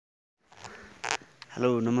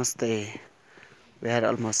Hello, namaste. We are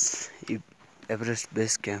almost Everest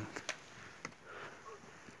base camp.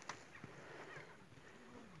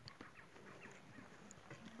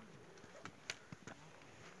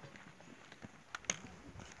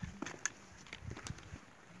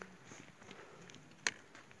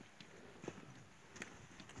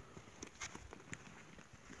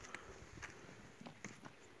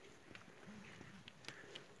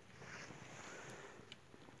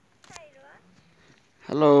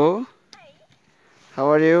 Hello, how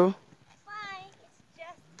are you? Fine, it's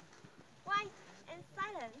just white and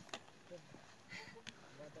silent.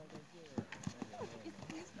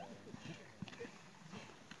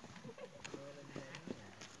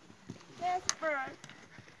 There's a bird,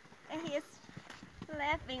 and he's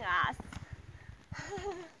laughing us.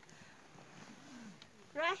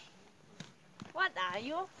 Right? What are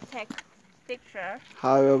you? Take picture.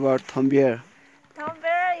 How about Thombier? Tom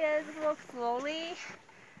Bear is walk slowly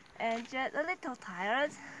and just a little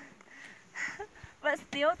tired, but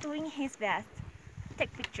still doing his best.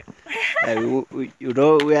 Take picture.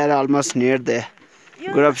 We are almost near the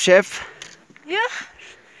you, group chef. you,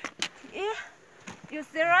 you, you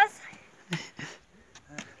serious?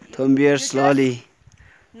 Thombier You just slowly.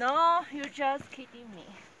 no, you're just kidding me.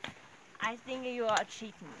 I think you are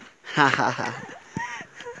cheating. Ha ha ha.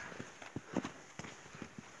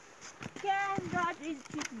 Can God is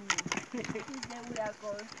cheating me? Today we are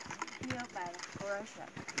going nearby Russia.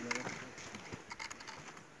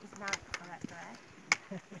 It's not correct, right?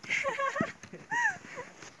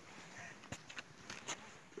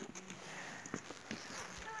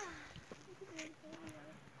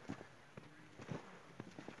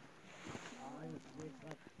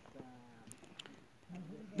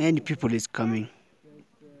 Many people is coming.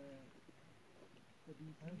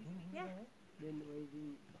 Yeah.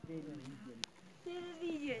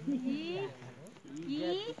 Television.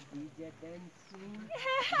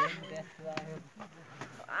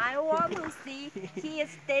 I want to see he is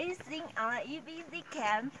dancing on an EBC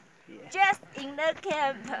camp, just in the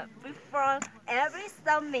camp before every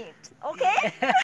summit. Okay?